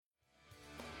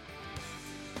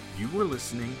You are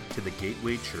listening to the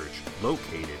Gateway Church,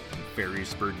 located in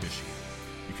Ferrysburg, Michigan.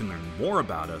 You can learn more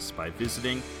about us by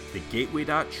visiting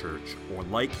thegateway.church or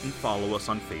like and follow us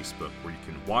on Facebook, where you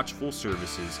can watch full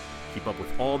services, keep up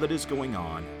with all that is going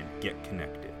on, and get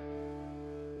connected.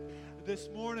 This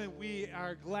morning, we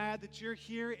are glad that you're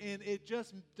here, and it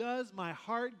just does my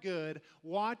heart good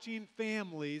watching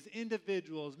families,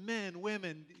 individuals, men,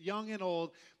 women, young and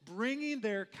old, bringing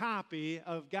their copy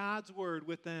of God's Word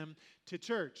with them to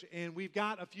church. And we've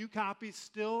got a few copies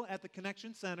still at the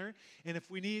Connection Center, and if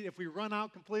we run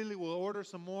out completely, we'll order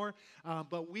some more.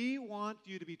 But we want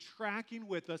you to be tracking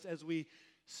with us as we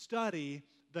study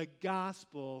the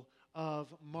Gospel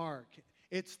of Mark.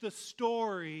 It's the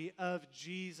story of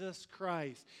Jesus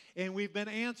Christ. And we've been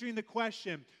answering the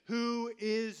question, who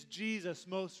is Jesus,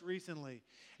 most recently?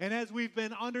 And as we've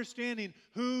been understanding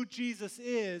who Jesus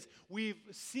is, we've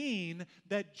seen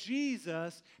that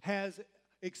Jesus has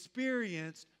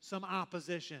experienced some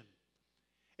opposition.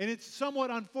 And it's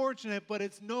somewhat unfortunate, but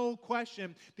it's no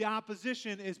question the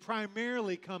opposition is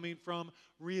primarily coming from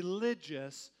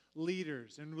religious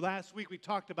leaders. And last week we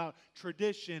talked about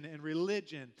tradition and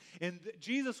religion. And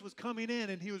Jesus was coming in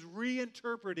and he was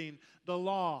reinterpreting the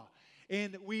law.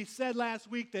 And we said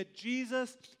last week that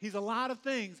Jesus, he's a lot of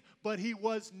things, but he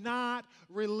was not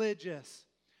religious.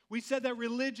 We said that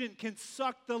religion can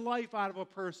suck the life out of a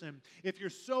person if you're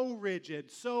so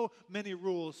rigid, so many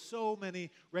rules, so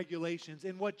many regulations.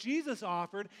 And what Jesus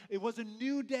offered, it was a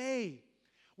new day,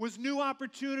 was new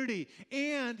opportunity.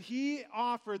 And he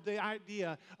offered the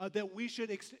idea that we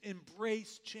should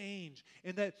embrace change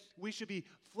and that we should be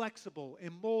flexible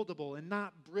and moldable and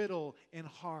not brittle and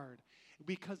hard.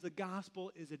 Because the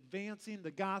gospel is advancing, the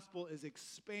gospel is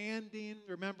expanding.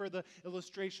 Remember the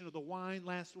illustration of the wine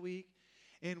last week?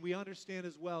 And we understand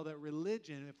as well that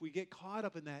religion, if we get caught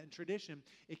up in that, in tradition,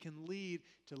 it can lead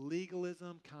to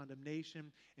legalism,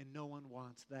 condemnation, and no one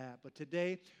wants that. But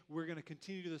today, we're going to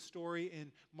continue the story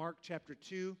in Mark chapter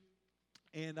 2.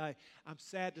 And I'm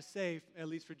sad to say, at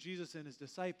least for Jesus and his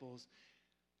disciples,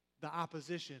 the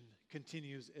opposition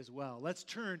continues as well. Let's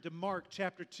turn to Mark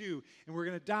chapter 2, and we're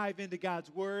going to dive into God's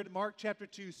Word. Mark chapter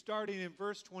 2, starting in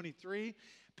verse 23.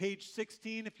 Page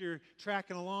 16, if you're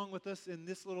tracking along with us in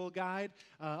this little guide.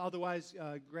 Otherwise,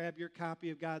 grab your copy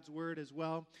of God's Word as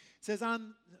well. It says,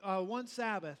 on one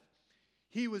Sabbath,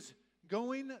 he was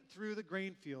going through the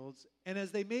grain fields, and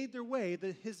as they made their way,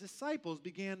 his disciples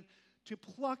began to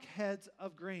pluck heads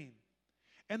of grain.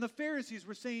 And the Pharisees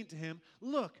were saying to him,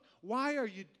 "Look, why are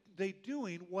they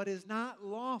doing what is not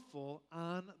lawful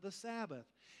on the Sabbath?"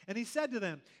 And he said to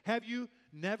them, "Have you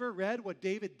never read what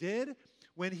David did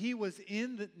when he was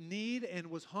in the need and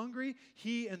was hungry,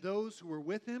 he and those who were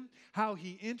with him, how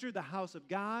he entered the house of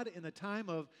God in the time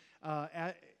of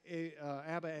Abiathar,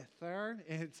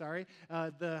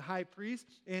 the high priest,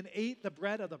 and ate the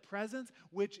bread of the presence,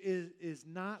 which is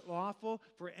not lawful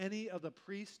for any of the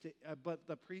priests but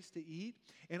the priest to eat,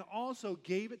 and also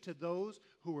gave it to those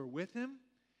who were with him?"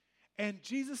 And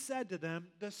Jesus said to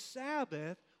them, "The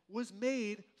Sabbath was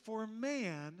made for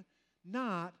man,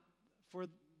 not for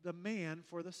the man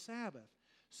for the Sabbath.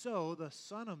 So the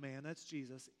Son of Man," that's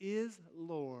Jesus, "is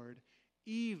Lord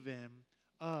even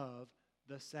of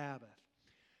the Sabbath."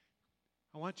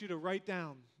 I want you to write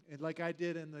down, and like I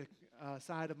did in the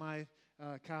side of my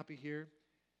copy here,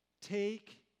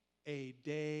 take a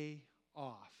day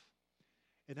off.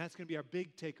 And that's going to be our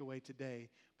big takeaway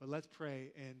today. But let's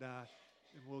pray, and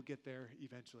we'll get there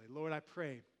eventually. Lord, I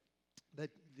pray that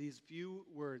these few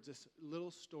words, this little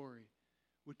story,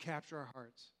 would capture our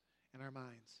hearts and our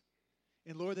minds.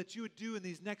 And Lord, that you would do in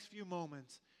these next few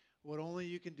moments what only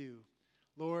you can do.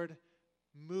 Lord,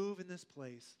 move in this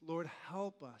place. Lord,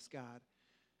 help us, God,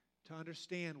 to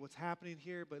understand what's happening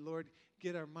here. But Lord,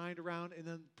 get our mind around and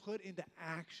then put into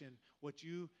action what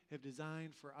you have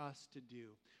designed for us to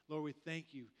do. Lord, we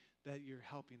thank you that you're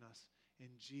helping us.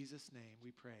 In Jesus' name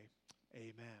we pray.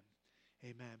 Amen.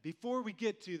 Amen. Before we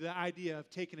get to the idea of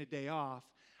taking a day off,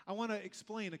 I want to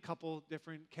explain a couple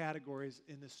different categories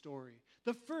in this story.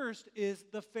 The first is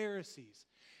the Pharisees.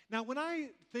 Now, when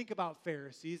I think about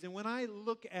Pharisees, and when I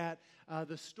look at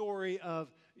the story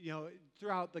of,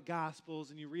 throughout the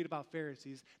Gospels, and you read about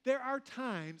Pharisees, there are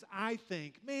times I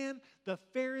think, man, the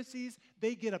Pharisees,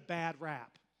 they get a bad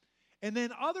rap. And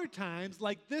then other times,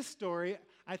 like this story,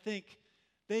 I think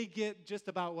they get just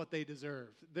about what they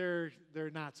deserve. They're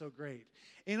not so great.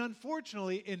 And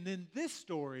unfortunately, in this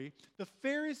story, the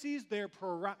Pharisees, their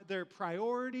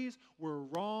priorities were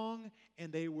wrong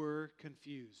and they were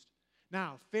confused.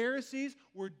 Now, Pharisees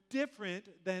were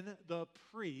different than the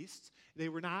priests. They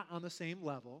were not on the same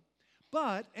level.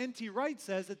 But N.T. Wright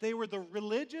says that they were the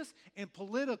religious and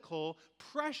political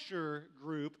pressure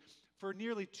group for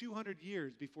nearly 200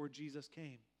 years before Jesus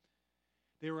came.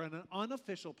 They were an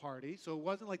unofficial party, so it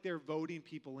wasn't like they were voting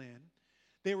people in.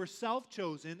 They were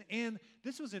self-chosen, and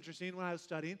this was interesting when I was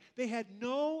studying. They had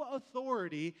no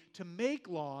authority to make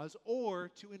laws or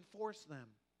to enforce them.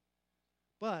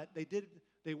 But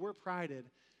they were prided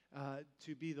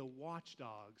to be the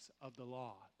watchdogs of the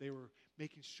law. They were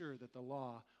making sure that the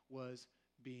law was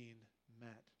being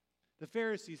met. The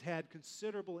Pharisees had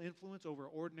considerable influence over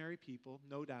ordinary people,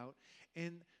 no doubt,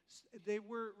 and they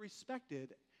were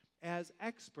respected as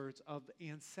experts of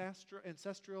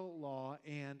ancestral law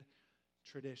and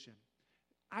tradition.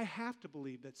 I have to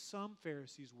believe that some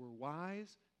Pharisees were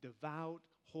wise, devout,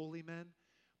 holy men,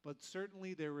 but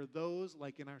certainly there were those,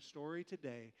 like in our story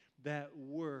today, that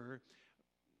were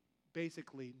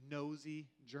basically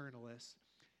nosy journalists,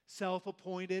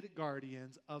 self-appointed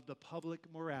guardians of the public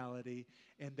morality,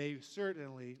 and they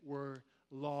certainly were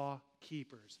law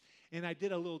keepers. And I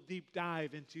did a little deep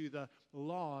dive into the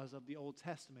laws of the Old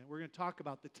Testament. We're going to talk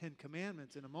about the 10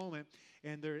 Commandments in a moment,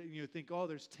 and you think, oh,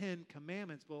 there's 10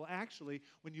 commandments. Well, actually,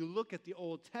 when you look at the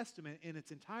Old Testament in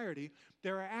its entirety,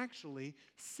 there are actually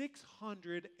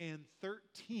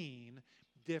 613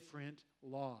 different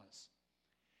laws.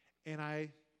 And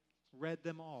I read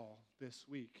them all this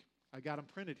week. I got them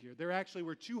printed here. There actually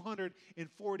were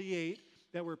 248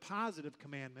 that were positive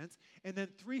commandments, and then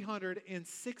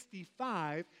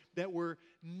 365 that were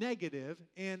negative.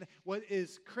 And what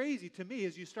is crazy to me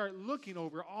is you start looking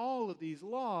over all of these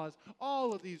laws,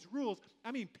 all of these rules.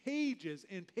 I mean, pages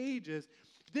and pages.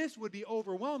 This would be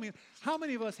overwhelming. How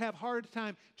many of us have a hard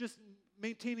time just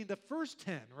maintaining the first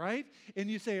 10, right? And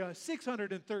you say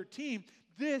 613.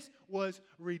 This was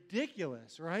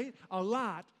ridiculous, right? A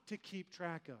lot to keep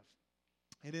track of.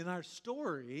 And in our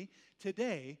story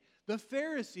today, the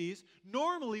Pharisees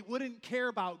normally wouldn't care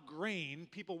about grain,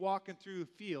 people walking through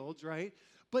fields, right?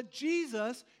 But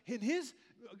Jesus, in his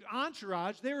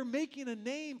entourage, they were making a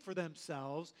name for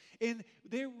themselves. And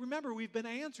remember, we've been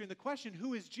answering the question,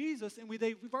 who is Jesus? And we've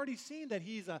already seen that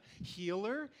he's a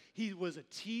healer. He was a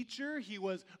teacher. He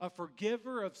was a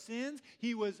forgiver of sins.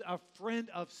 He was a friend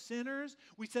of sinners.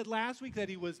 We said last week that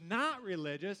he was not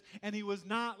religious, and he was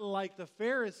not like the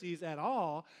Pharisees at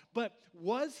all. But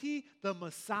was he the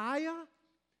Messiah?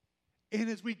 And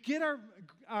as we get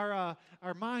our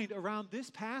mind around this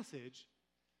passage,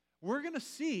 we're going to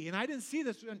see, and I didn't see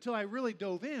this until I really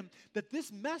dove in, that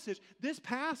this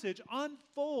passage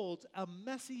unfolds a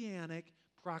messianic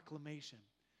proclamation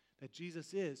that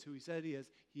Jesus is who he said he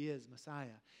is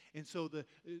Messiah. And so the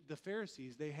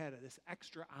Pharisees, they had this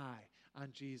extra eye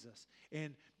on Jesus.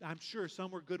 And I'm sure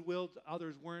some were goodwill,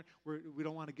 others weren't. We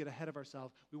don't want to get ahead of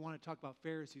ourselves. We want to talk about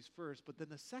Pharisees first. But then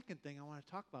the second thing I want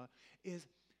to talk about is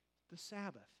the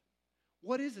Sabbath.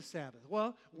 What is a Sabbath?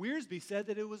 Well, Wiersbe said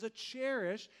that it was a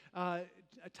cherished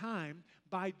time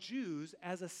by Jews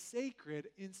as a sacred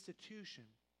institution.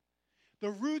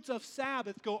 The roots of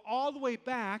Sabbath go all the way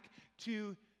back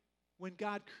to when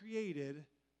God created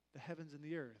the heavens and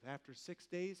the earth. After 6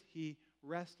 days, he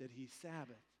rested, he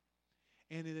Sabbathed.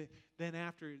 And then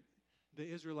after the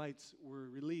Israelites were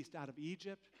released out of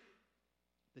Egypt,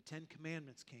 the 10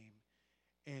 Commandments came.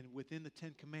 And within the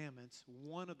 10 Commandments,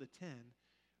 one of the 10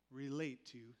 relate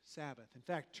to Sabbath. In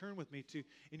fact, turn with me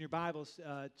in your Bibles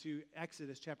to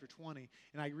Exodus chapter 20.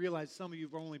 And I realize some of you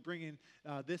are only bringing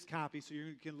this copy, so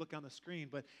you can look on the screen.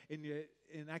 But in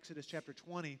Exodus chapter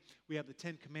 20, we have the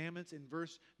 10 Commandments. In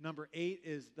verse number 8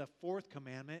 is the fourth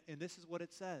commandment, and this is what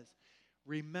it says.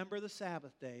 Remember the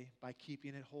Sabbath day by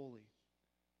keeping it holy.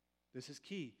 This is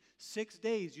key. 6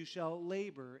 days you shall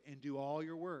labor and do all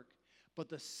your work. But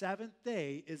the seventh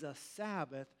day is a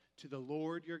Sabbath to the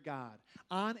Lord your God.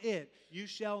 On it you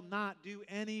shall not do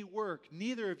any work,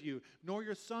 neither of you, nor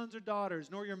your sons or daughters,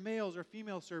 nor your males or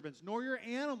female servants, nor your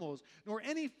animals, nor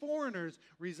any foreigners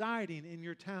residing in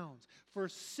your towns. For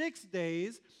 6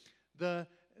 days the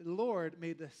Lord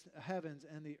made the heavens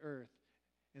and the earth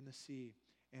and the sea,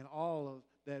 and all of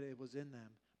that it was in them.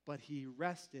 But he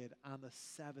rested on the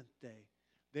seventh day.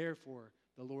 Therefore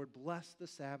the Lord blessed the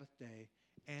Sabbath day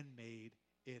and made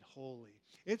it holy.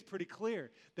 It's pretty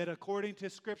clear that according to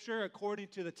Scripture, according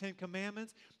to the 10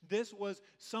 Commandments, this was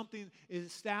something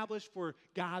established for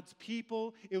God's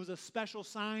people. It was a special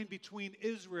sign between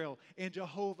Israel and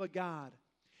Jehovah God.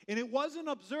 And it wasn't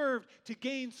observed to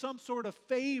gain some sort of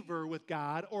favor with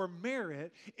God or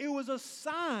merit. It was a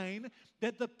sign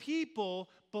that the people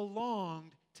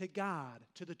belonged to God,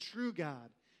 to the true God,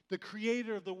 the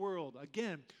creator of the world,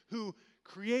 again, who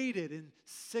created in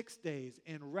 6 days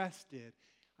and rested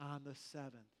on the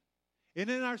seventh. And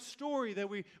in our story that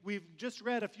we've just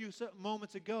read a few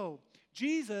moments ago,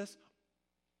 Jesus,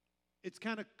 it's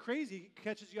kind of crazy,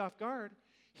 catches you off guard.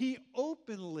 He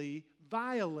openly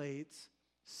violates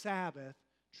Sabbath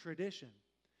tradition.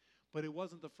 But it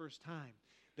wasn't the first time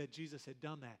that Jesus had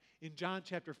done that. In John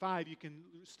chapter 5, you can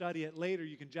study it later,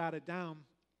 you can jot it down,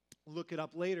 look it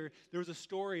up later. There was a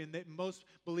story, and most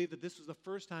believe that this was the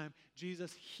first time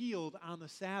Jesus healed on the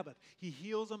Sabbath. He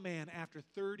heals a man after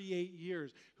 38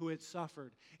 years who had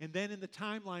suffered. And then in the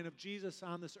timeline of Jesus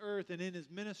on this earth and in his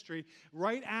ministry,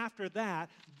 right after that,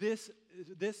 this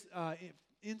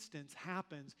instance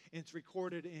happens, and it's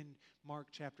recorded in Mark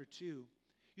chapter 2.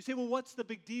 You say, well, what's the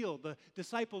big deal? The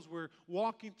disciples were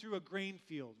walking through a grain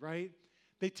field, right?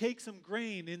 They take some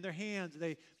grain in their hands.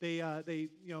 They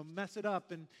mess it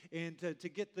up and to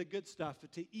get the good stuff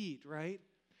to eat, right?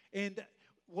 And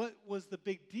what was the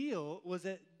big deal was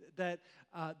that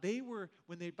they were,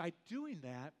 by doing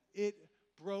that, it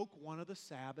broke one of the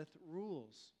Sabbath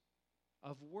rules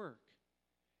of work.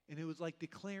 And it was like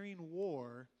declaring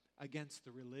war against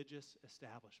the religious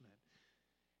establishment.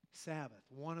 Sabbath,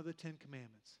 one of the 10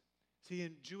 commandments. See,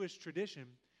 in Jewish tradition,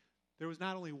 there was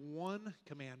not only one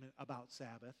commandment about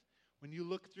Sabbath. When you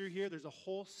look through here, there's a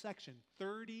whole section,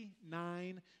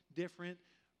 39 different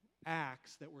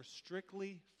acts that were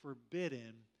strictly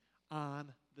forbidden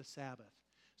on the Sabbath.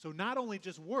 So not only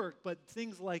just work, but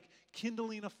things like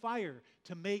kindling a fire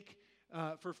to make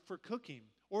for cooking,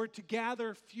 or to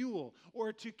gather fuel,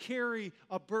 or to carry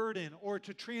a burden, or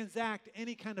to transact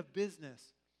any kind of business.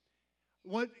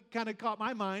 What kind of caught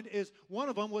my mind is one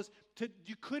of them was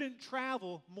you couldn't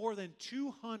travel more than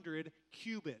 200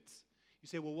 cubits. You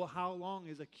say, well, how long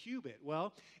is a cubit?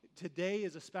 Well, today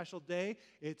is a special day.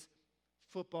 It's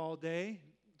football day.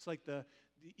 It's like the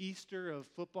Easter of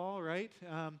football, right?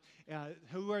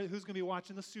 Who's going to be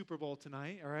watching the Super Bowl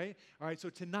tonight? All right. So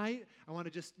tonight, I want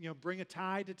to just bring a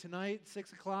tie to tonight.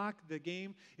 6 o'clock, the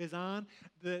game is on.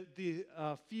 The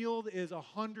field is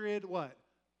 100 what?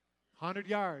 100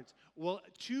 yards. Well,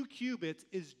 2 cubits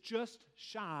is just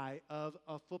shy of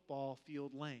a football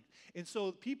field length. And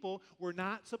so people were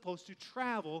not supposed to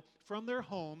travel from their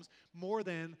homes more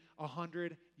than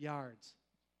 100 yards.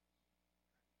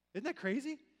 Isn't that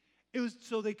crazy? It was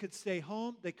so they could stay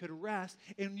home, they could rest,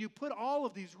 and you put all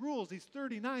of these rules, these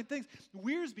 39 things.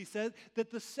 Wiersbe said that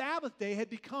the Sabbath day had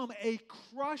become a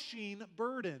crushing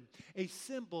burden, a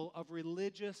symbol of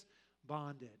religious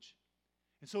bondage.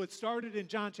 And so it started in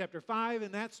John chapter 5.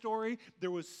 In that story, there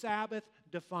was Sabbath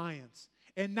defiance.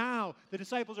 And now the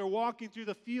disciples are walking through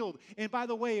the field. And by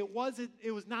the way, it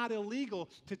was not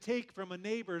illegal to take from a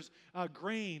neighbor's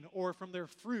grain or from their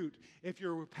fruit if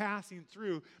you were passing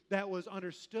through. That was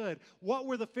understood. What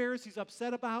were the Pharisees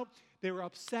upset about? They were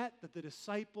upset that the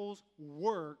disciples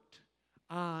worked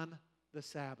on the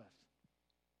Sabbath.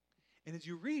 And as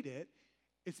you read it,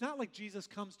 it's not like Jesus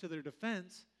comes to their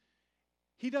defense.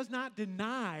 He does not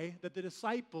deny that the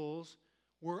disciples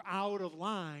were out of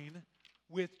line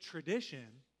with tradition.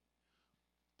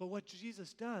 But what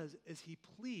Jesus does is he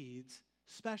pleads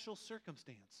special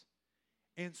circumstance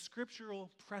and scriptural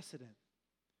precedent.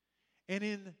 And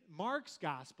in Mark's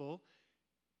gospel,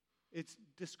 it's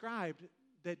described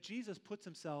that Jesus puts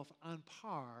himself on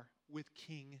par with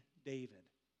King David.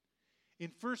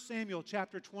 In 1 Samuel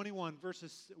chapter 21,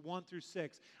 verses 1 through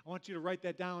 6, I want you to write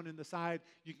that down in the side.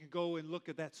 You can go and look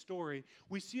at that story.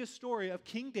 We see a story of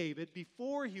King David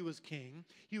before he was king.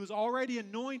 He was already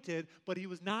anointed, but he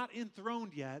was not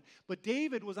enthroned yet. But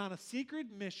David was on a secret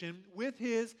mission with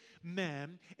his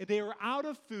men, and they were out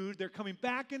of food. They're coming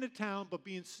back into town, but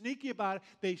being sneaky about it.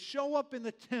 They show up in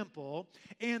the temple,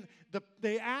 and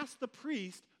they ask the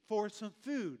priest for some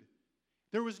food.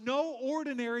 There was no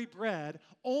ordinary bread,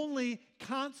 only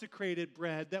consecrated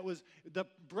bread. That was the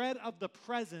bread of the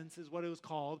presence is what it was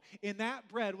called. And that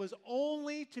bread was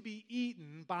only to be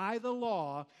eaten by the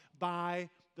law by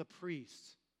the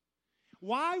priests.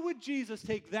 Why would Jesus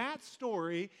take that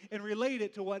story and relate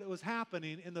it to what was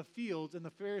happening in the fields and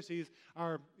the Pharisees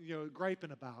are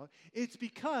griping about? It's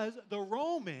because the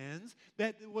Romans,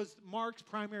 that was Mark's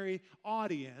primary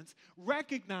audience,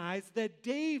 recognized that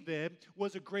David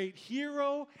was a great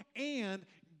hero and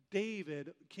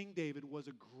King David was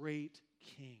a great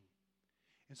king.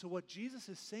 And so what Jesus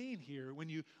is saying here, when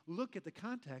you look at the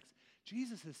context,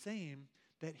 Jesus is saying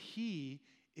that he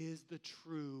is the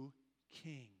true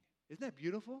king. Isn't that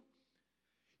beautiful?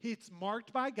 It's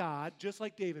marked by God, just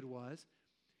like David was.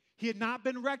 He had not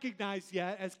been recognized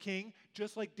yet as king,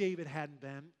 just like David hadn't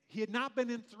been. He had not been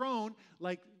enthroned,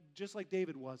 just like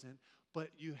David wasn't. But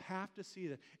you have to see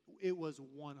that it was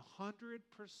 100%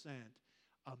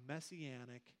 a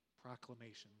messianic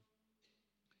proclamation.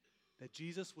 that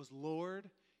Jesus was Lord,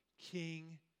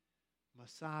 King,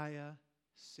 Messiah,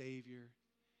 Savior.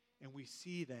 And we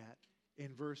see that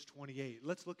in verse 28.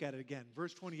 Let's look at it again.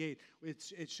 Verse 28,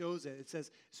 it shows it. It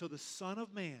says, so the Son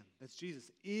of Man, that's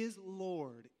Jesus, is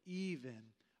Lord even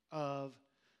of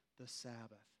the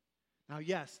Sabbath. Now,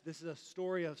 yes, this is a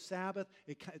story of Sabbath.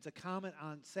 It's a comment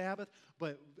on Sabbath,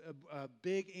 but a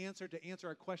big answer to answer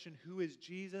our question, who is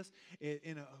Jesus?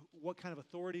 What kind of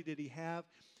authority did he have?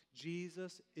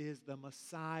 Jesus is the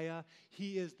Messiah.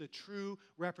 He is the true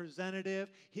representative.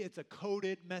 It's a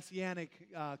coded messianic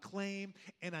claim,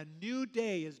 and a new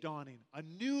day is dawning, a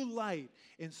new light.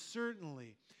 And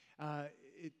certainly,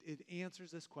 it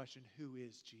answers this question, who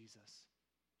is Jesus?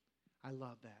 I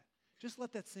love that. Just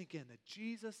let that sink in, that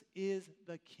Jesus is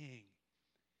the King.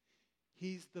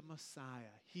 He's the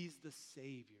Messiah. He's the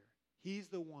Savior. He's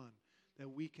the one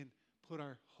that we can put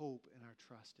our hope and our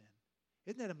trust in.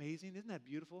 Isn't that amazing? Isn't that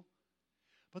beautiful?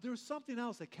 But there was something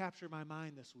else that captured my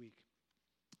mind this week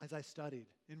as I studied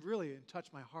and really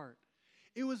touched my heart.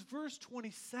 It was verse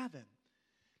 27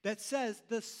 that says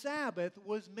the Sabbath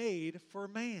was made for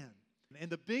man. And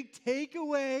the big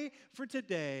takeaway for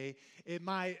today,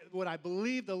 what I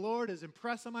believe the Lord has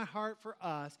impressed on my heart for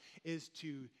us is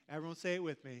to, everyone say it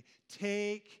with me,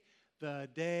 take the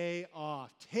day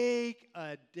off. Take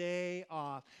a day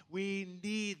off. We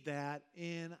need that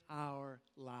in our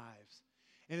lives.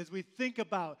 And as we think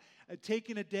about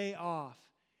taking a day off,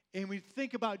 and we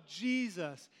think about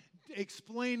Jesus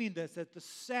explaining this, that the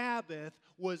Sabbath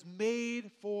was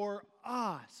made for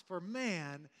us, for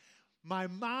man, my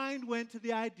mind went to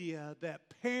the idea that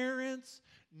parents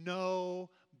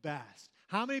know best.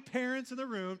 How many parents in the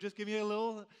room? Just give me a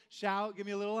little shout, give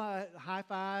me a little high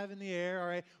five in the air. All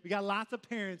right, we got lots of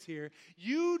parents here.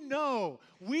 You know,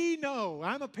 we know,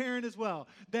 I'm a parent as well,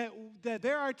 that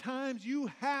there are times you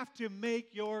have to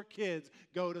make your kids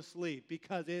go to sleep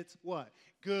because it's what?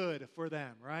 Good for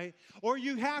them, right? Or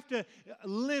you have to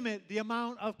limit the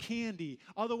amount of candy.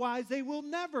 Otherwise, they will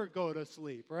never go to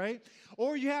sleep, right?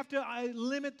 Or you have to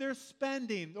limit their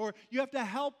spending. Or you have to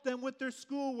help them with their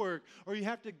schoolwork. Or you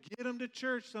have to get them to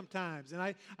church sometimes.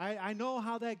 And I know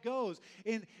how that goes.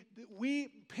 And we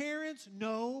parents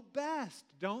know best,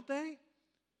 don't they?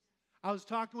 I was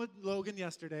talking with Logan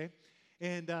yesterday.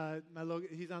 And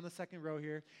he's on the second row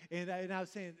here. And I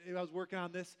was saying, I was working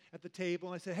on this at the table.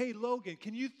 And I said, hey, Logan,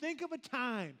 can you think of a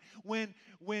time when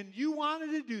you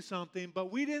wanted to do something,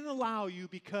 but we didn't allow you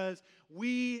because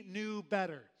we knew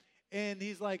better? And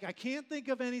he's like, I can't think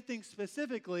of anything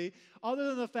specifically other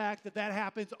than the fact that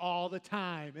happens all the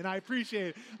time. And I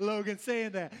appreciate Logan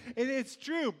saying that. And it's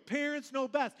true. Parents know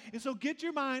best. And so get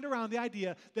your mind around the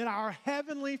idea that our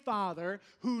Heavenly Father,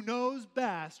 who knows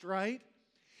best, right?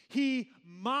 He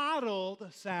modeled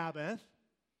Sabbath.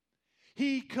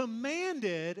 He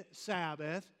commanded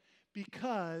Sabbath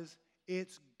because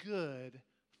it's good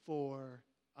for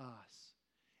us.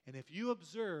 And if you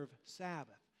observe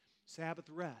Sabbath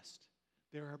rest,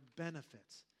 there are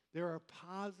benefits. There are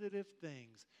positive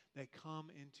things that come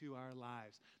into our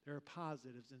lives. There are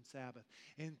positives in Sabbath.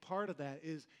 And part of that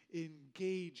is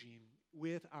engaging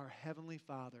with our Heavenly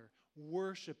Father,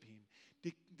 worshiping,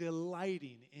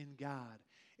 delighting in God.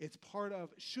 It's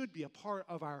should be a part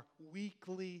of our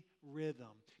weekly rhythm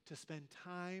to spend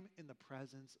time in the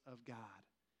presence of God.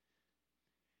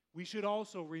 We should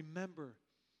also remember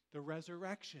the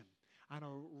resurrection on a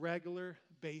regular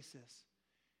basis.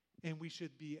 And we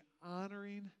should be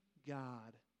honoring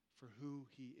God for who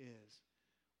He is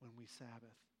when we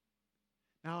Sabbath.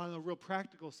 Now, on the real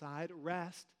practical side,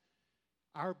 rest.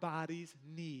 Our bodies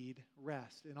need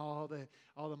rest. And all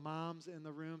the moms in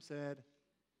the room said,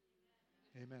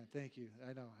 amen. Thank you.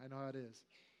 I know how it is.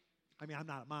 I mean, I'm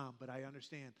not a mom, but I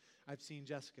understand. I've seen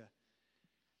Jessica.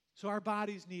 So our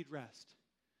bodies need rest.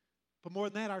 But more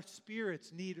than that, our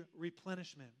spirits need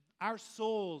replenishment. Our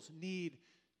souls need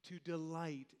to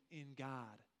delight in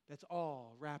God. That's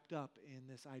all wrapped up in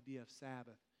this idea of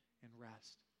Sabbath and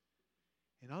rest.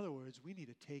 In other words, we need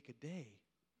to take a day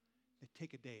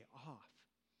off.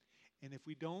 And if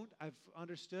we don't, I've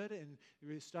understood and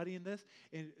we're studying this,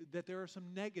 and that there are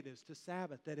some negatives to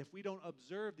Sabbath, that if we don't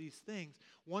observe these things,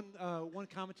 one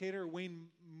commentator, Wayne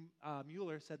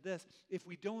Mueller, said this: if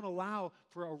we don't allow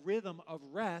for a rhythm of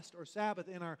rest or Sabbath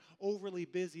in our overly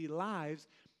busy lives,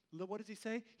 what does he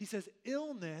say? He says,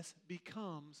 illness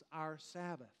becomes our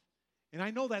Sabbath. And I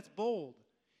know that's bold.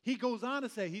 He goes on to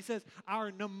say, he says,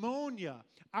 our pneumonia,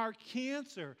 our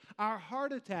cancer, our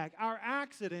heart attack, our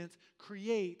accidents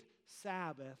create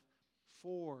Sabbath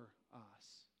for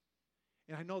us.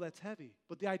 And I know that's heavy.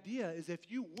 But the idea is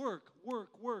if you work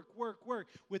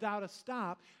without a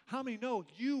stop, how many know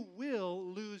you will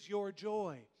lose your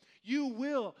joy? You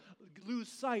will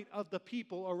lose sight of the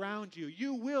people around you.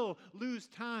 You will lose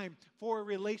time for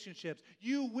relationships.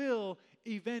 You will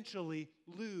eventually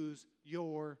lose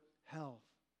your health.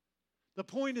 The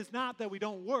point is not that we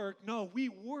don't work. No, we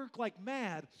work like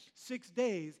mad 6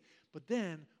 days, but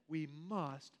then we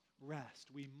must rest.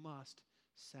 We must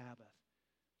Sabbath.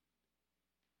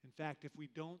 In fact, if we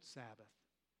don't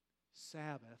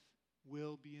Sabbath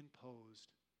will be imposed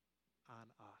on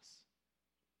us.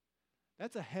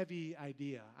 That's a heavy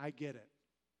idea. I get it.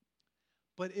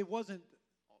 But it wasn't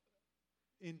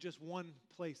in just one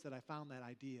place that I found that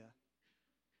idea.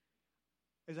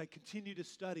 As I continued to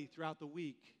study throughout the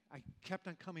week, I kept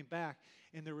on coming back,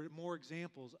 and there were more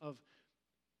examples of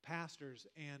pastors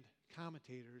and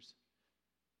commentators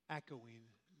echoing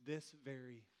this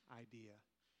very idea.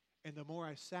 And the more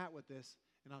I sat with this,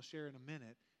 and I'll share in a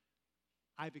minute,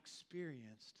 I've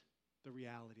experienced the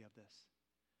reality of this.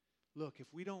 Look,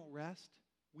 if we don't rest,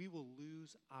 we will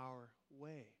lose our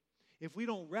way. If we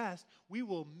don't rest, we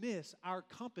will miss our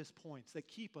compass points that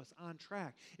keep us on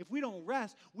track. If we don't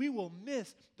rest, we will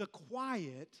miss the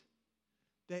quiet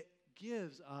that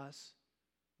gives us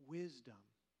wisdom.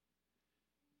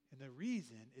 And the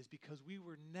reason is because we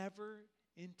were never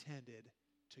intended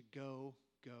to go.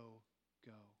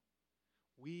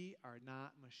 We are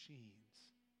not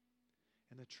machines.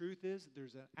 And the truth is,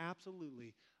 there's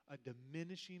absolutely a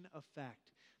diminishing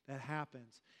effect that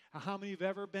happens. How many have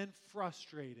ever been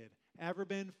frustrated, ever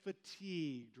been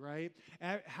fatigued, right?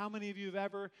 How many of you have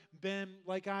ever been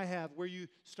like I have, where you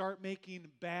start making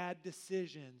bad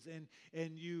decisions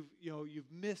and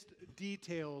you've missed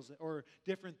details or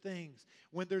different things?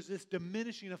 When there's this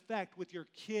diminishing effect with your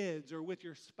kids or with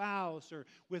your spouse or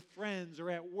with friends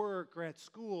or at work or at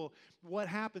school, what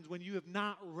happens when you have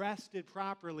not rested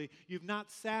properly, you've not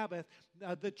Sabbath?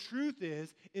 The truth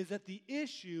is that the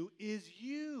issue is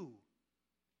you.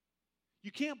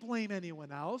 You can't blame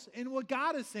anyone else. And what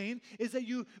God is saying is that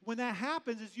when that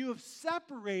happens, is you have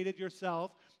separated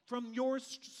yourself from your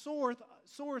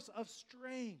source of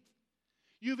strength.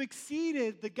 You've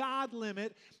exceeded the God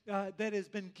limit that has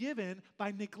been given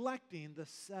by neglecting the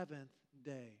seventh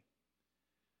day.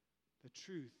 The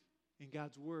truth in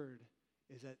God's word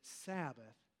is that Sabbath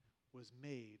was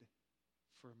made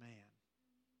for man.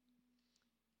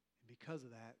 And because of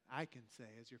that, I can say,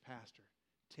 as your pastor,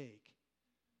 take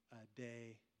a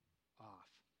day off.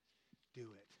 Do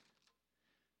it.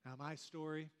 Now, my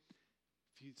story,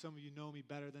 some of you know me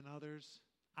better than others,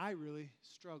 I really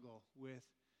struggle with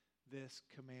this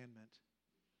commandment.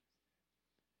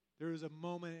 There was a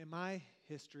moment in my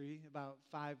history about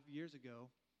 5 years ago.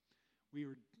 We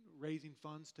were raising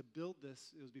funds to build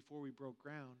this. It was before we broke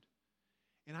ground.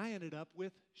 And I ended up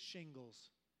with shingles.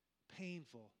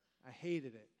 Painful. I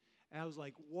hated it. And I was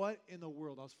like, what in the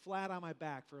world? I was flat on my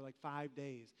back for like 5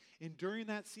 days. And during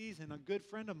that season, a good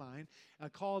friend of mine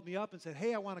called me up and said,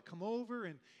 hey, I want to come over.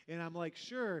 And I'm like,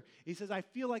 sure. He says, I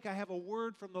feel like I have a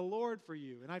word from the Lord for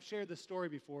you. And I've shared this story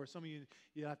before. Some of you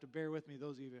have to bear with me,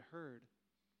 those of you that heard.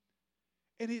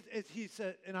 And he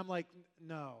said, and I'm like,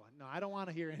 no, I don't want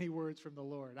to hear any words from the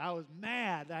Lord. I was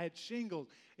mad. I had shingles.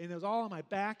 And it was all on my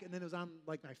back. And then it was on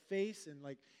like my face. And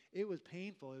like, it was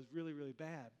painful. It was really, really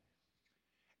bad.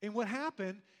 And what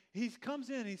happened, he comes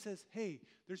in and he says, hey,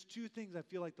 there's two things I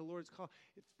feel like the Lord's called.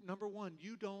 Number one,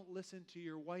 you don't listen to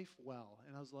your wife well.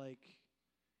 And I was like,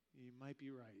 you might be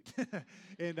right.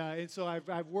 and so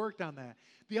I've worked on that.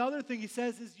 The other thing he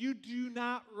says is you do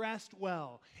not rest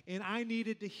well. And I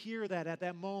needed to hear that at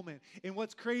that moment. And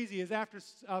what's crazy is after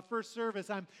first service,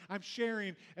 I'm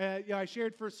sharing. I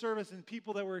shared first service, and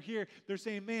people that were here, they're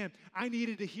saying, man, I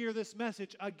needed to hear this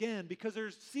message again, because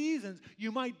there's seasons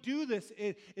you might do this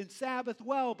in Sabbath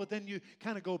well, but then you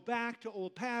kind of go back to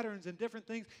old patterns and different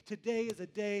things. Today is a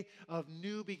day of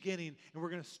new beginning, and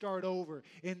we're going to start over.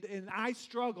 And I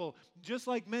struggle, just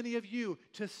like many of you,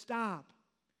 to stop.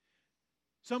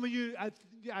 Some of you,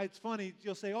 it's funny,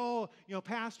 you'll say, oh,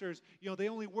 pastors, they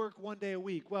only work 1 day a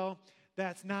week. Well,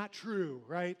 that's not true,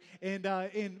 right? And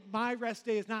my rest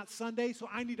day is not Sunday, so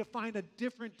I need to find a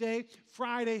different day.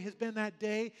 Friday has been that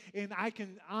day, and I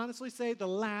can honestly say the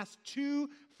last 2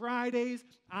 Fridays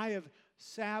I have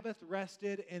Sabbath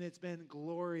rested, and it's been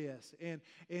glorious. And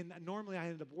normally I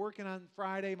end up working on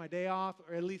Friday, my day off,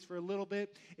 or at least for a little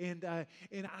bit. And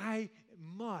I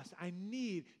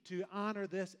need to honor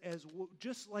this as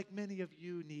just like many of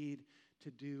you need to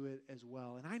do it as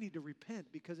well. And I need to repent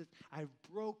because I've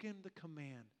broken the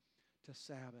command to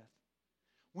Sabbath.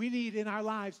 We need in our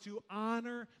lives to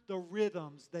honor the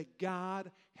rhythms that God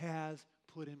has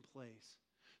put in place.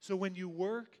 So when you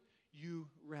work, you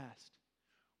rest.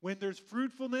 When there's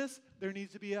fruitfulness, there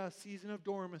needs to be a season of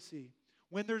dormancy.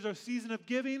 When there's a season of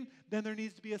giving, then there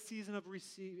needs to be a season of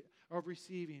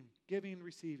receiving, giving,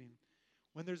 receiving.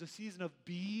 When there's a season of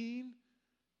being,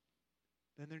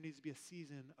 then there needs to be a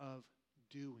season of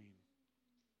doing.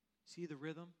 See the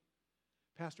rhythm?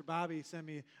 Pastor Bobby sent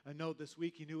me a note this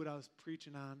week. He knew what I was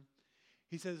preaching on.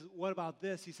 He says, what about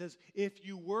this? He says, if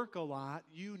you work a lot,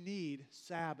 you need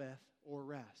Sabbath or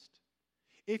rest.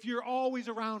 If you're always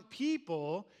around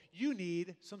people, you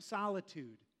need some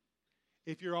solitude.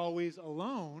 If you're always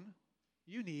alone,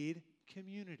 you need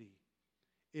community.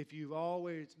 If you're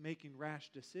always making rash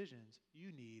decisions,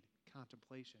 you need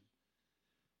contemplation.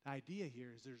 The idea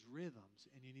here is there's rhythms,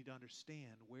 and you need to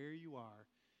understand where you are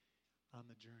on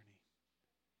the journey.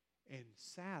 And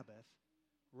Sabbath,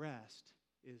 rest,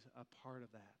 is a part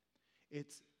of that.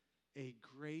 It's a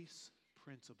grace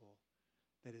principle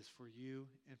that is for you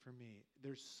and for me.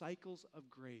 There's cycles of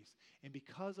grace. And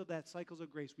because of that cycles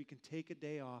of grace, we can take a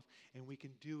day off and we can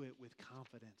do it with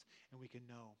confidence and we can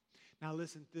know. Now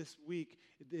listen, this week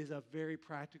is a very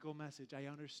practical message. I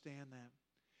understand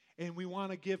that. And we want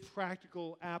to give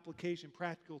practical application,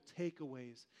 practical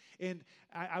takeaways. And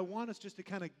I want us just to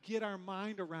kind of get our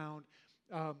mind around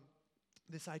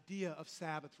this idea of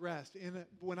Sabbath rest. And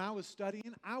when I was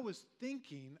studying, I was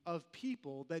thinking of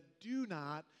people that do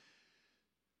not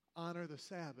honor the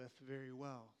Sabbath very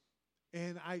well.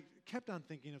 And I kept on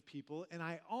thinking of people, and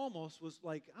I almost was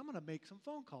like, I'm going to make some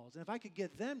phone calls. And if I could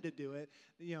get them to do it,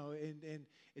 you know, and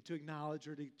to acknowledge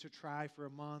or to try for a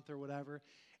month or whatever.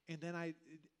 And then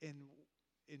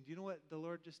and you know what the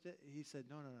Lord just did? He said,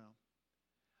 no.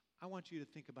 I want you to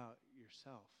think about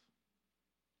yourself.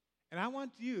 And I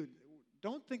want you,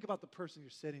 don't think about the person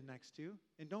you're sitting next to,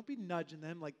 and don't be nudging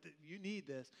them like, you need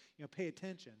this. You know, pay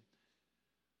attention.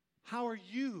 How are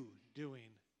you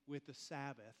doing with the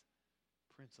Sabbath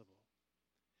principle?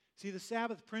 See, the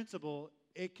Sabbath principle,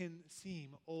 it can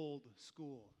seem old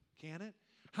school, can it?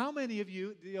 How many of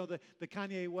you, the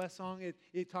Kanye West song,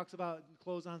 it talks about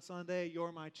close on Sunday,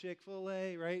 you're my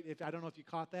Chick-fil-A, right? I don't know if you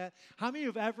caught that. How many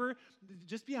of you have ever,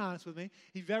 just be honest with me,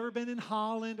 you've ever been in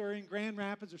Holland or in Grand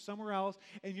Rapids or somewhere else,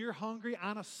 and you're hungry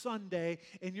on a Sunday,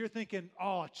 and you're thinking,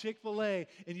 oh, Chick-fil-A,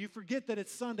 and you forget that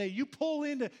it's Sunday. You pull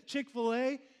into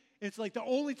Chick-fil-A, it's like the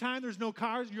only time there's no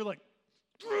cars, and you're like,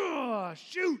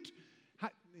 shoot.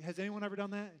 Has anyone ever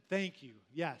done that? Thank you.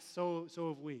 Yes, so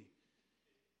have we.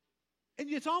 And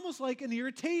it's almost like an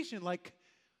irritation, like,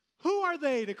 who are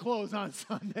they to close on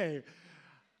Sunday?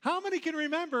 How many can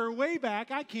remember way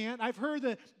back? I can't. I've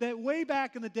heard that way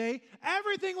back in the day,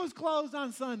 everything was closed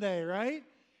on Sunday, right?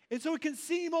 And so it can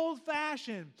seem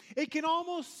old-fashioned. It can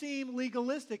almost seem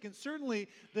legalistic, and certainly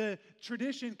the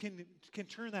tradition can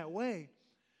turn that way.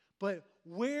 But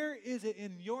where is it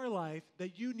in your life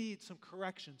that you need some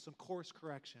correction, some course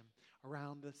correction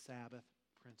around the Sabbath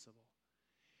principle?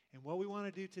 And what we want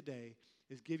to do today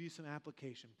is give you some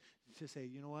application to say,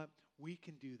 you know what, we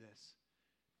can do this.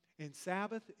 And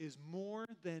Sabbath is more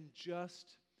than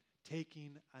just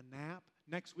taking a nap.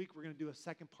 Next week, we're going to do a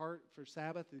second part for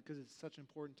Sabbath because it's such an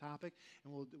important topic,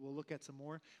 and we'll look at some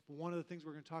more. But one of the things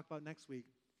we're going to talk about next week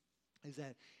is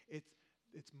that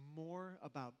it's more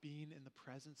about being in the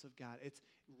presence of God. It's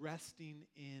resting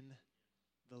in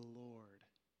the Lord.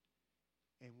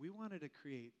 And we wanted to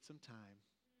create some time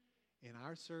in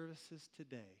our services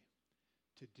today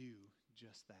to do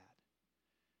just that.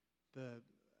 The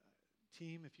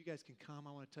team, if you guys can come,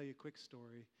 I want to tell you a quick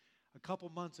story. A couple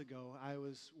months ago, I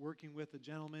was working with a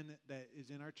gentleman that is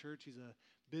in our church. He's a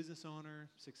business owner,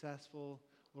 successful.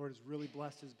 Lord has really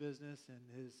blessed his business and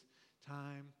his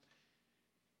time.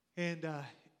 And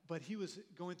but he was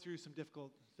going through some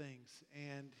difficult things,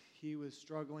 and he was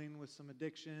struggling with some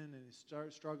addiction, and he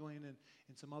started struggling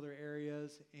in some other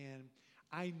areas. And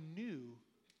I knew,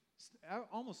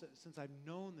 almost since I've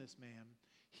known this man,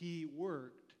 he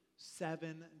worked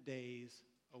 7 days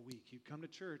a week. He'd come to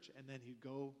church, and then he'd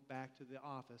go back to the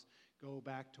office, go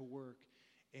back to work.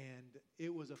 And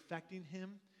it was affecting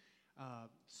him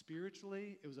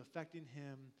spiritually. It was affecting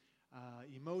him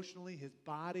emotionally. His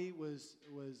body was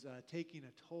taking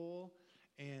a toll,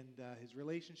 and his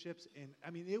relationships. And I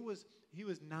mean, he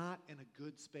was not in a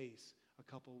good space a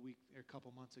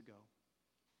couple months ago.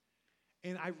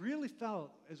 And I really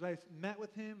felt, as I met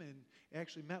with him and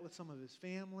actually met with some of his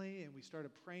family, and we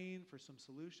started praying for some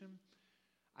solution,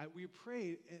 we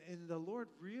prayed, and the Lord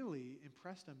really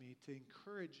impressed on me to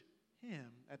encourage him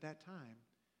at that time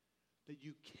that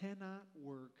you cannot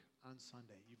work on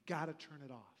Sunday. You've got to turn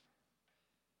it off.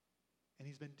 And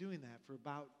he's been doing that for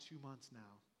about 2 months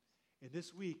now. And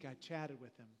this week I chatted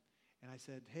with him, And I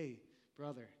said, hey,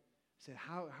 brother, I said,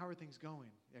 how are things going?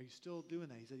 Are you still doing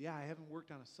that? He said, yeah, I haven't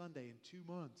worked on a Sunday in 2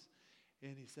 months.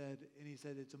 And he said,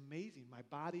 it's amazing. My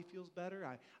body feels better.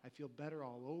 I feel better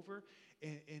all over.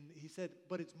 And he said,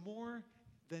 but it's more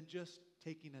than just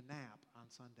taking a nap on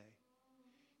Sunday.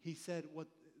 He said what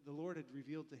the Lord had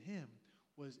revealed to him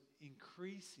was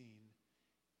increasing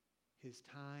his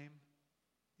time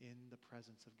in the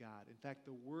presence of God. In fact,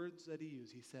 the words that he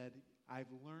used, he said,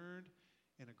 I've learned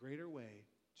in a greater way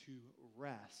to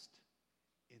rest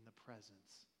in the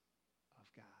presence of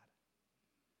God.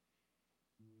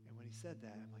 And when he said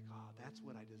that, I'm like, oh, that's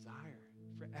what I desire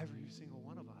for every single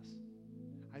one of us.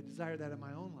 I desire that in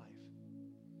my own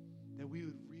life, that we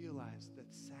would realize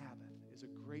that Sabbath is a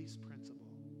grace principle,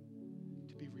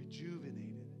 to be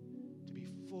rejuvenated, to be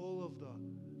full of the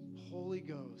Holy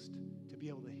Ghost, to be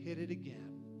able to hit it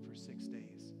again for 6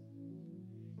 days.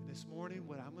 And this morning,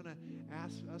 what I'm going to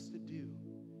ask us to do,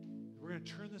 we're going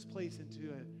to turn this place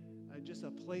into just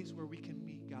a place where we can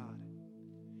meet God.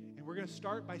 And we're going to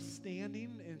start by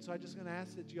standing. And so I'm just going to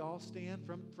ask that you all stand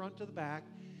from front to the back.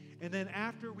 And then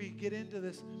after we get into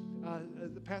this,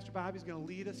 Pastor Bobby's going to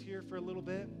lead us here for a little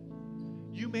bit.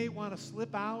 You may want to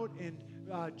slip out and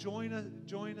join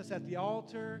us at the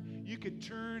altar. You could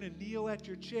turn and kneel at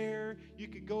your chair. You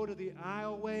could go to the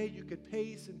aisleway. You could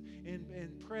pace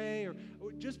and pray, or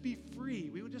just be free.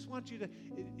 We would just want you to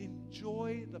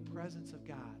enjoy the presence of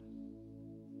God.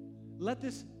 Let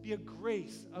this be a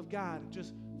grace of God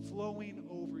just flowing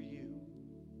over you.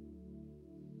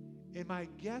 And my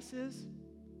guess is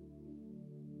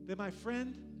that my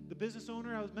friend, the business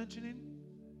owner I was mentioning,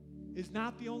 is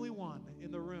not the only one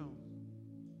in the room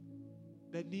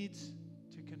that needs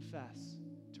to confess,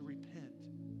 to repent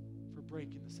for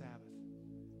breaking the Sabbath.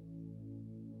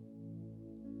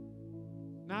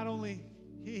 Not only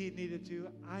he needed to,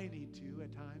 I need to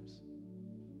at times.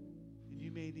 And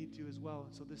you may need to as well.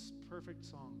 And so this perfect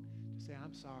song to say,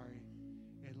 I'm sorry,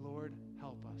 and Lord,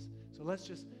 help us. So let's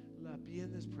just be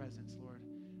in this presence, Lord.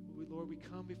 Lord, we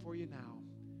come before you now.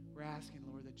 We're asking,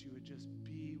 Lord, that you would just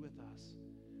be with us.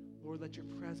 Lord, let your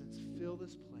presence fill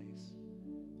this place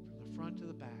from the front to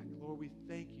the back. Lord, we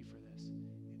thank you for this.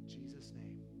 In Jesus'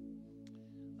 name,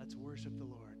 let's worship the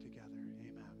Lord together.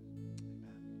 Amen.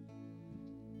 Amen. Thank you, Lord.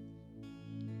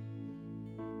 Thank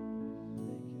you,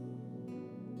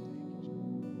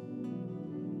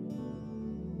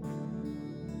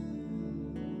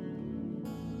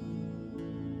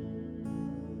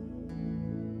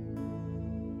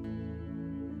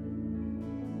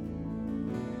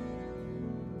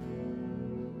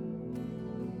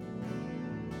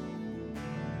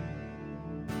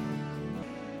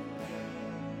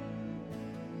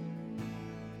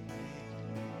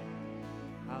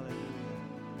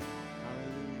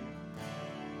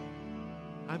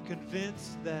 I'm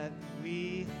convinced that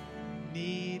we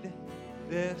need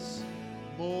this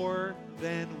more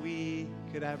than we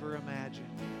could ever imagine.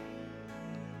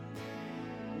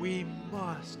 We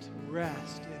must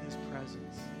rest in his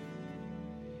presence.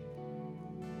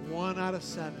 1 out of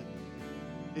 7.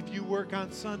 If you work on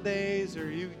Sundays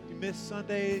or you miss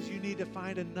Sundays, you need to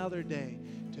find another day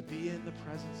to be in the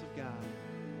presence of God,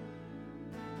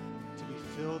 to be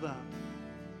filled up.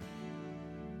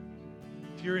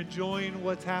 If you're enjoying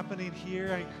what's happening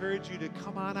here, I encourage you to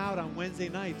come on out on Wednesday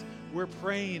nights. We're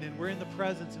praying and we're in the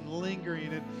presence and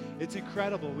lingering, and it's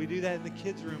incredible. We do that in the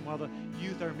kids' room while the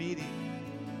youth are meeting.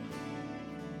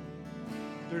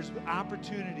 There's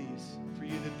opportunities for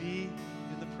you to be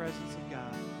in the presence of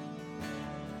God.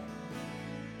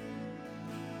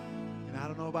 And I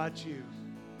don't know about you,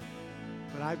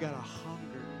 but I've got a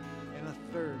hunger and a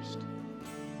thirst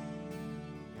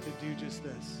to do just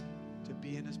this, to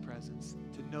be in his presence,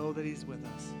 to know that he's with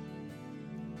us.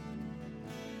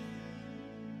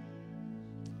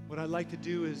 What I'd like to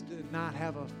do is to not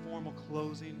have a formal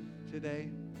closing today.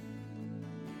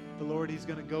 The Lord, he's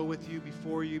going to go with you,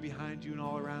 before you, behind you, and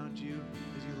all around you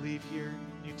as you leave here.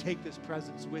 You take this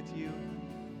presence with you.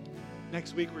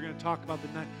 Next week, we're going to talk about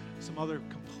some other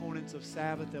components of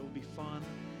Sabbath that will be fun.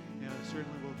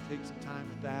 Certainly we'll take some time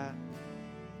with that.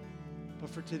 But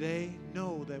for today,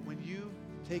 know that when you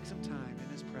take some time in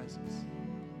his presence,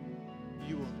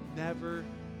 you will never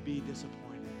be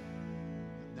disappointed.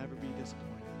 You'll never be disappointed.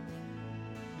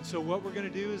 And so what we're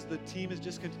going to do is the team is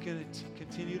just going to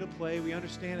continue to play. We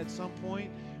understand at some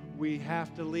point we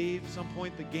have to leave. Some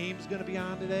point the game's going to be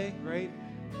on today, right?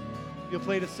 You'll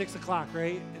play to 6 o'clock,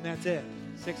 right? And that's it.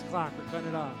 6 o'clock, we're cutting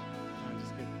it off. No, I'm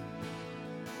just kidding.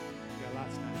 We got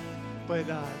lots tonight. But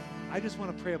I just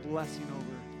want to pray a blessing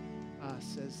over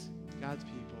us as God's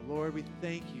people. Lord, we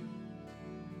thank you.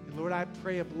 And Lord, I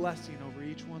pray a blessing over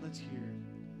each one that's here.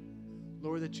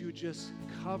 Lord, that you would just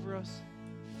cover us,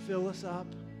 fill us up,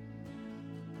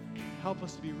 help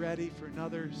us to be ready for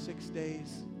another 6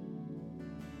 days.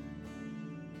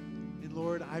 And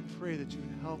Lord, I pray that you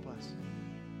would help us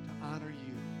to honor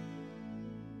you.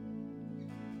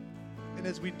 And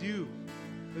as we do,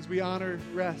 as we honor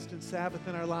rest and Sabbath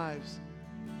in our lives,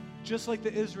 just like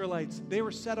the Israelites, they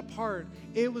were set apart.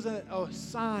 It was a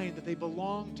sign that they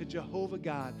belonged to Jehovah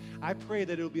God. I pray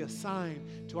that it will be a sign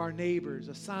to our neighbors,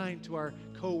 a sign to our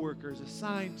co-workers, a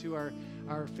sign to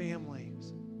our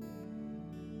families,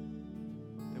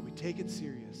 that we take it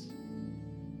serious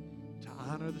to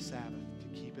honor the Sabbath, to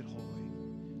keep it holy.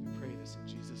 We pray this in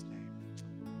Jesus' name.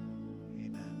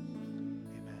 Amen.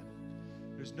 Amen.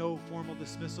 There's no formal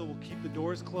dismissal. We'll keep the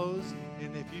doors closed.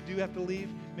 And if you do have to leave,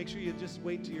 make sure you just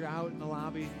wait till you're out in the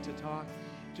lobby to talk.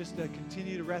 Just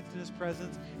continue to rest in his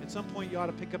presence. At some point, you ought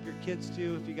to pick up your kids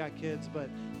too if you got kids, but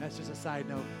that's just a side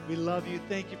note. We love you.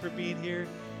 Thank you for being here.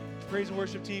 Praise and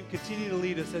worship team, continue to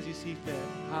lead us as you see fit.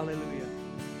 Hallelujah.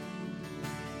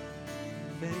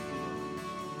 Thank you.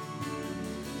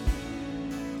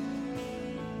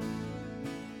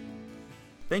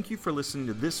 Thank you for listening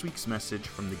to this week's message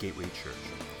from the Gateway Church.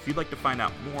 If you'd like to find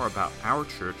out more about our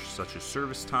church, such as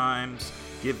service times,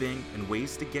 giving, and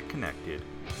ways to get connected,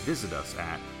 visit us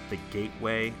at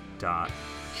thegateway.church.